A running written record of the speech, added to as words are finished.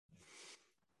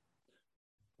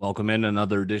Welcome in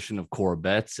another edition of Core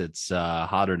Bets. It's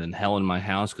hotter than hell in my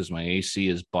house because my AC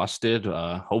is busted.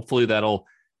 Hopefully that'll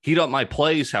heat up my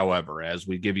plays. However, as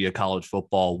we give you a college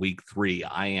football week 3,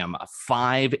 I am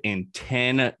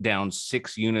 5-10 down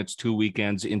 6 units 2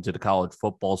 weekends into the college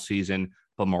football season,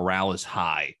 but morale is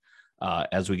high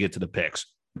as we get to the picks.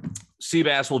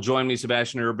 Seabass will join me.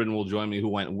 Sebastian Urban will join me, who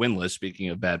went winless, speaking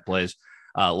of bad plays,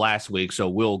 last week. So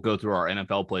we'll go through our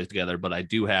NFL plays together, but I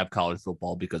do have college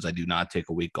football because I do not take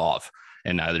a week off,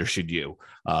 and neither should you.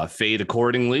 Fade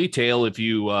accordingly, tail if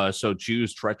you so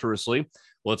choose treacherously.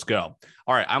 Let's go.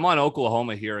 All right, I'm on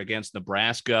Oklahoma here against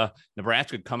Nebraska.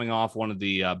 Nebraska coming off one of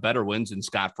the better wins in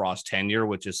Scott Frost's tenure,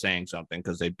 which is saying something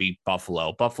because they beat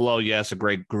Buffalo. Buffalo, yes, a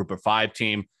great group of 5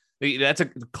 team. That's a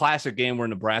classic game where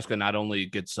Nebraska not only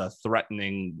gets a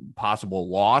threatening possible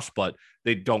loss, but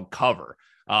they don't cover.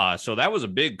 So that was a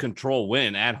big control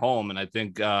win at home, and I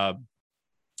think the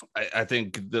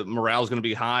morale is going to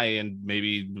be high, and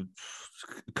maybe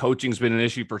coaching's been an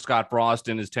issue for Scott Frost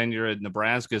in his tenure at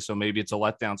Nebraska, so maybe it's a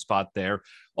letdown spot there.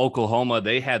 Oklahoma,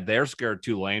 they had their scare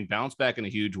Tulane, bounce back in a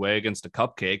huge way against a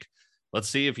cupcake. Let's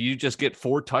see if you just get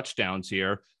 4 touchdowns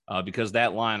here, because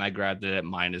that line I grabbed it at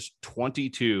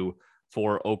 -22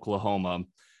 for Oklahoma.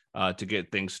 To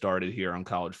get things started here on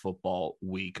college football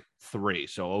week 3.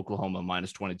 So Oklahoma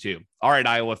 -22. All right,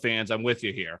 Iowa fans, I'm with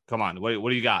you here. Come on. What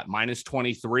do you got?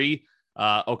 -23.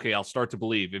 Okay, I'll start to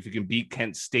believe if you can beat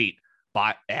Kent State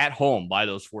at home by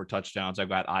those 4 touchdowns. I've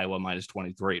got Iowa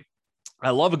 -23.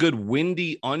 I love a good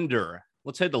windy under.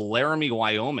 Let's head to Laramie,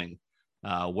 Wyoming,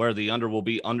 where the under will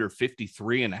be under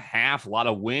 53.5. A lot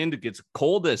of wind. It gets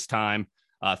cold this time.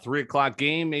 3:00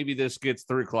 game. Maybe this gets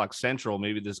 3:00 Central.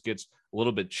 Maybe this gets a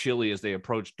little bit chilly as they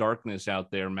approach darkness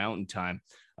out there, mountain time.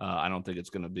 I don't think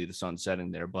it's going to be the sun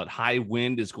setting there, but high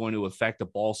wind is going to affect a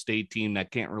Ball State team that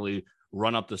can't really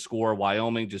run up the score.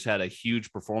 Wyoming just had a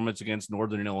huge performance against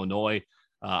Northern Illinois.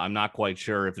 I'm not quite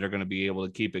sure if they're going to be able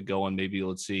to keep it going. Maybe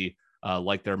let's see,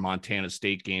 like their Montana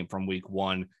State game from week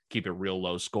 1, keep it real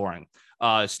low scoring.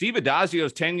 Steve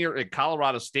Adazio's tenure at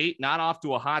Colorado State, not off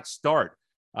to a hot start.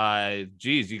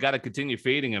 You got to continue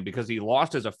fading him because he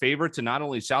lost as a favorite to not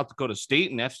only South Dakota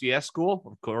State and FCS school,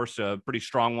 of course, a pretty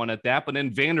strong one at that, but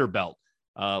then Vanderbilt.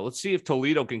 Let's see if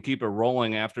Toledo can keep it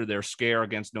rolling after their scare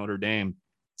against Notre Dame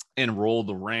and roll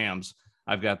the Rams.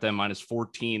 I've got them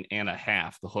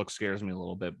 -14.5. The hook scares me a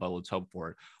little bit, but let's hope for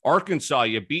it. Arkansas,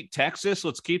 you beat Texas.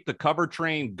 Let's keep the cover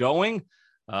train going.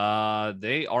 They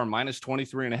are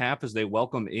 -23.5 as they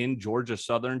welcome in Georgia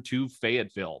Southern to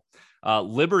Fayetteville.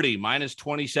 Liberty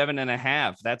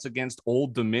 -27.5. That's against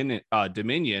Old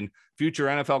Dominion. Future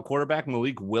NFL quarterback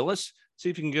Malik Willis. See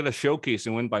if you can get a showcase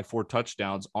and win by 4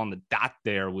 touchdowns on the dot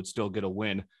there. Would still get a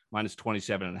win,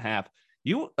 -27.5.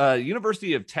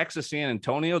 University of Texas San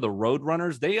Antonio, the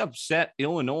Roadrunners, they upset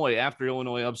Illinois after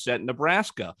Illinois upset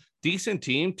Nebraska. Decent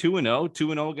team, 2-0,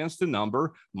 2-0 against the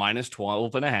number,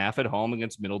 -12.5 at home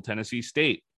against Middle Tennessee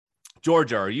State.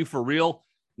 Georgia, are you for real?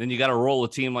 Then you got to roll a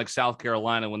team like South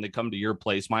Carolina when they come to your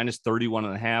place,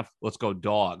 -31.5. Let's go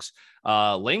Dogs.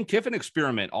 Lane Kiffin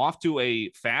experiment off to a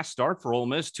fast start for Ole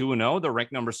Miss, 2-0. They're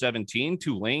ranked number 17.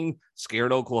 Tulane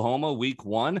scared Oklahoma week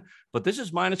 1, but this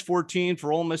is -14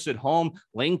 for Ole Miss at home.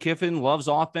 Lane Kiffin loves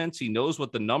offense. He knows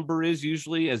what the number is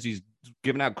usually as he's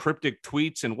giving out cryptic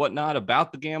tweets and whatnot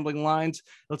about the gambling lines.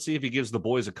 Let's see if he gives the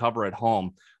boys a cover at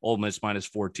home. Ole Miss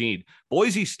 -14.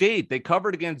 Boise State, they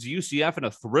covered against UCF in a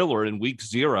thriller in week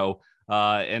 0,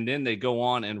 and then they go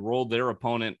on and rolled their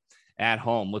opponent at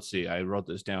home. Let's see. I wrote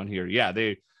this down here. Yeah,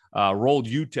 they rolled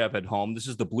UTEP at home. This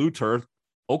is the blue turf.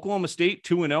 Oklahoma State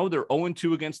 2-0. They're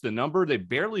 0-2 against the number. They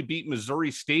barely beat Missouri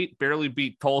State, barely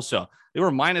beat Tulsa. They were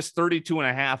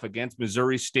 -32.5 against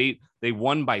Missouri State. They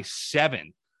won by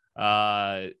 7.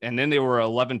 And then they were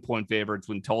 11-point favorites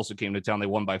when Tulsa came to town. They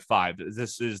won by 5.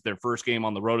 This is their first game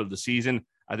on the road of the season.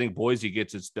 I think Boise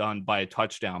gets it done by a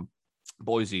touchdown.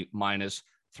 Boise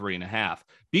 -3.5.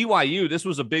 BYU, this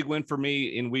was a big win for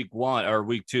me in week 1 or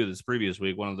week 2, this previous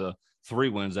week, one of the 3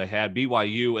 wins I had.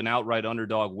 BYU, an outright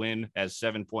underdog win as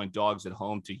 7-point dogs at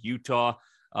home to Utah.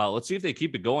 Let's see if they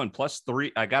keep it going.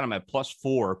 +3. I got them at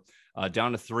 +4,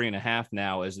 down to 3.5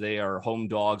 now as they are home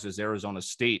dogs as Arizona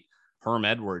State. Herm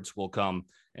Edwards will come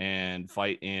and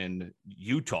fight in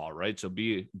Utah, right? So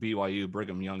BYU,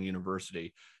 Brigham Young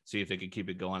University. See if they can keep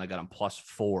it going. I got them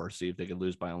 +4. See if they can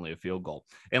lose by only a field goal.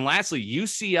 And lastly,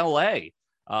 UCLA.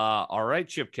 All right,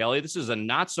 Chip Kelly. This is a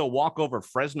not-so walkover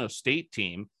Fresno State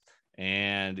team.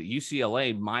 And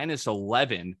UCLA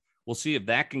 -11. We'll see if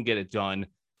that can get it done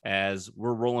as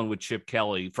we're rolling with Chip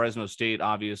Kelly. Fresno State,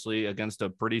 obviously, against a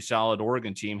pretty solid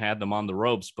Oregon team, had them on the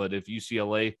ropes. But if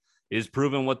UCLA is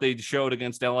proving what they showed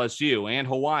against LSU and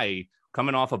Hawaii.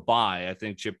 Coming off a bye, I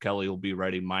think Chip Kelly will be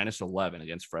ready. -11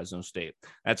 against Fresno State.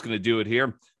 That's going to do it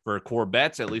here for core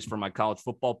bets, at least for my college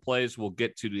football plays. We'll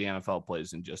get to the NFL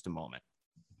plays in just a moment.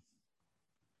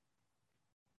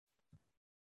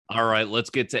 All right, let's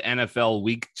get to NFL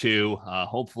Week 2.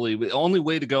 Hopefully, the only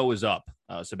way to go is up.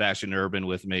 Sebastian Urban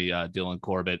with me, Dylan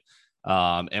Corbett,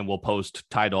 and we'll post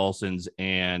Ty Dawson's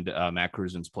and Matt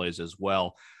Cruzen's plays as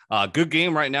well. Good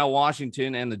game right now.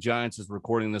 Washington and the Giants is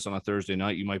recording this on a Thursday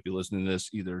night. You might be listening to this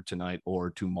either tonight or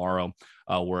tomorrow,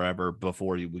 wherever,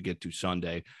 before we get to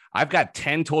Sunday. I've got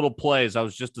 10 total plays. I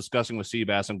was just discussing with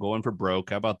Seabass. I'm going for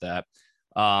broke. How about that?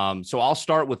 So I'll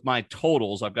start with my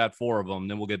totals. I've got 4 of them.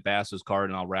 Then we'll get Bass's card,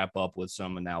 and I'll wrap up with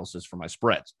some analysis for my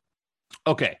spreads.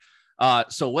 Okay.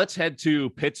 So let's head to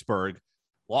Pittsburgh.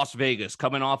 Las Vegas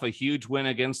coming off a huge win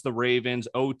against the Ravens.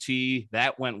 OT,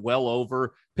 that went well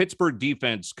over. Pittsburgh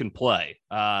defense can play.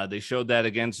 They showed that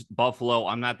against Buffalo.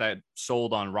 I'm not that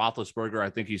sold on Roethlisberger. I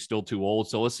think he's still too old.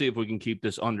 So let's see if we can keep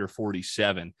this under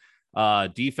 47.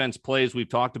 Defense plays. We've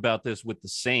talked about this with the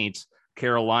Saints.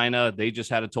 Carolina, they just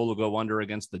had a total go under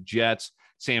against the Jets.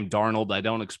 Sam Darnold, I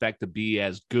don't expect to be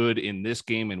as good in this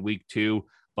game in week 2,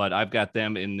 but I've got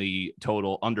them in the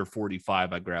total under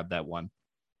 45. I grabbed that one.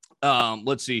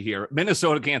 Let's see here.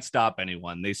 Minnesota can't stop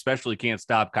anyone. They especially can't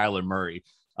stop Kyler Murray.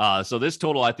 So this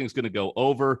total, I think, is going to go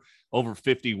over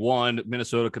 51.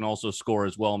 Minnesota can also score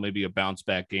as well. Maybe a bounce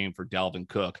back game for Dalvin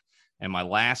Cook. And my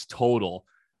last total,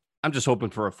 I'm just hoping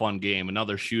for a fun game.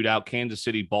 Another shootout. Kansas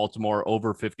City, Baltimore,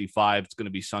 over 55. It's going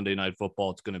to be Sunday Night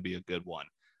Football. It's going to be a good one.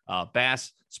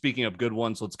 Bass, speaking of good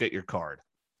ones, let's get your card.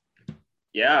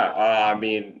 Yeah, I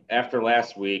mean, after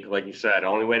last week, like you said,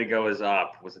 only way to go is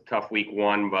up. It was a tough week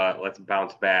 1, but let's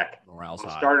bounce back. Morale's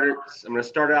high. I'm going to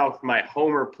start out with my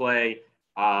homer play.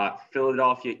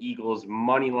 Philadelphia Eagles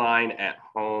money line at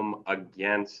home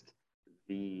against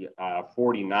the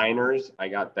 49ers. I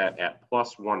got that at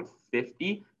plus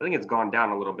 150. I think it's gone down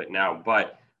a little bit now,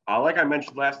 but like I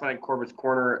mentioned last night, Corbett's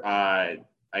Corner,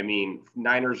 I mean,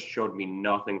 Niners showed me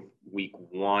nothing week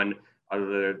 1.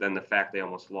 Other than the fact they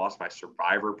almost lost my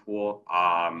survivor pool.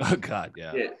 Oh, God,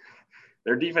 yeah.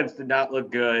 Their defense did not look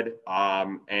good.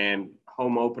 And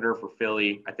home opener for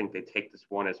Philly, I think they take this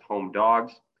one as home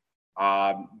dogs.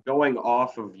 Going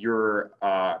off of your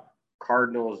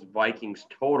Cardinals-Vikings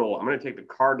total, I'm going to take the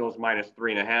Cardinals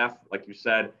 -3.5. Like you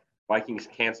said, Vikings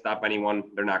can't stop anyone.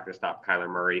 They're not going to stop Kyler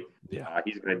Murray. Yeah.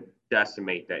 He's going to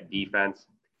decimate that defense.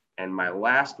 And my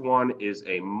last one is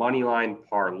a moneyline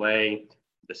parlay.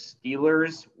 The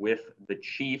Steelers with the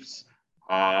Chiefs.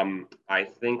 I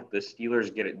think the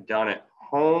Steelers get it done at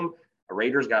home. The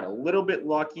Raiders got a little bit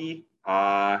lucky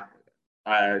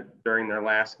during their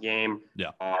last game.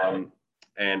 Yeah.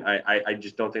 And I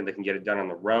just don't think they can get it done on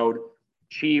the road.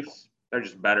 Chiefs, they're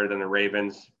just better than the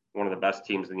Ravens, one of the best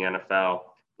teams in the NFL.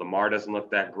 Lamar doesn't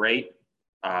look that great.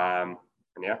 And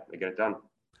yeah, they get it done.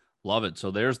 Love it.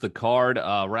 So there's the card.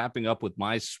 Wrapping up with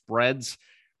my spreads.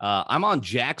 I'm on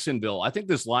Jacksonville. I think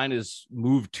this line has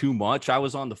moved too much. I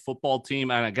was on the football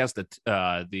team, and I guess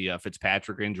the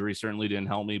Fitzpatrick injury certainly didn't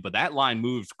help me, but that line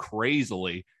moved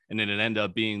crazily, and then it ended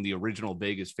up being the original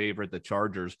Vegas favorite, the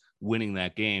Chargers, winning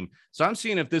that game. So I'm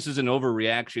seeing if this is an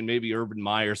overreaction. Maybe Urban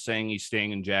Meyer saying he's staying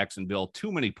in Jacksonville.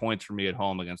 Too many points for me at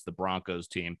home against the Broncos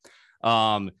team.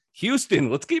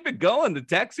 Houston, let's keep it going. The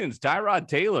Texans, Tyrod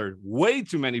Taylor, way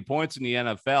too many points in the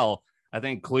NFL. I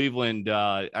think Cleveland,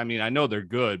 I mean, I know they're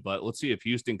good, but let's see if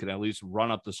Houston can at least run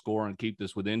up the score and keep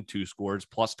this within 2 scores,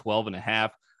 plus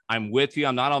 12.5. I'm with you.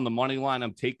 I'm not on the money line.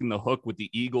 I'm taking the hook with the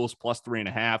Eagles, plus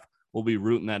 3.5. We'll be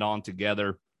rooting that on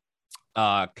together.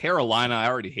 Carolina, I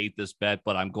already hate this bet,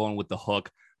 but I'm going with the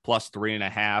hook, plus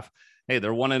 3.5. Hey,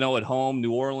 they're 1-0 at home.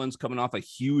 New Orleans coming off a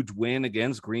huge win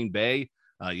against Green Bay.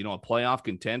 A playoff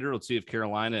contender. Let's see if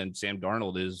Carolina and Sam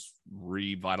Darnold is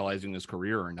revitalizing his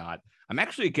career or not. I'm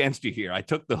actually against you here. I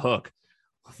took the hook.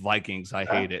 Vikings, I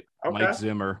hate it. Okay. Mike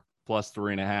Zimmer, plus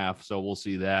 3.5. So we'll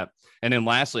see that. And then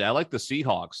lastly, I like the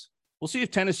Seahawks. We'll see if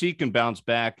Tennessee can bounce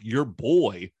back. Your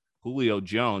boy, Julio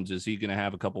Jones, is he going to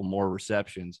have a couple more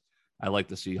receptions? I like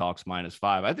the Seahawks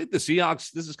 -5. I think the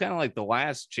Seahawks, this is kind of like the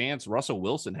last chance Russell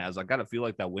Wilson has. I got to feel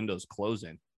like that window's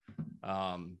closing.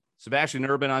 Sebastian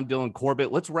Urban, I'm Dylan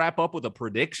Corbett. Let's wrap up with a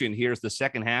prediction here as the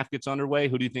second half gets underway.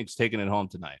 Who do you think is taking it home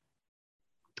tonight?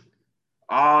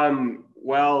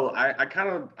 Well, I kind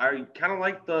of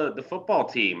like the football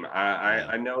team.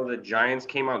 I know the Giants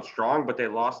came out strong, but they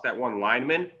lost that one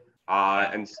lineman.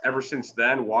 And ever since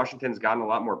then, Washington's gotten a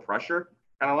lot more pressure.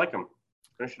 Kind of like them.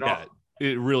 Finish it off.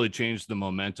 It really changed the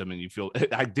momentum, and you feel.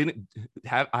 I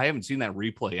haven't seen that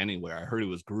replay anywhere. I heard it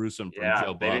was gruesome from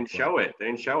Joe Buck. They didn't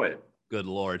show it. Good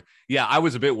Lord. Yeah, I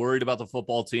was a bit worried about the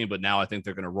football team, but now I think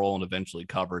they're going to roll and eventually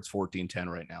cover. It's 14-10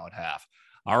 right now at half.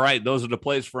 All right, those are the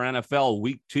plays for NFL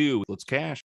week 2. Let's cash.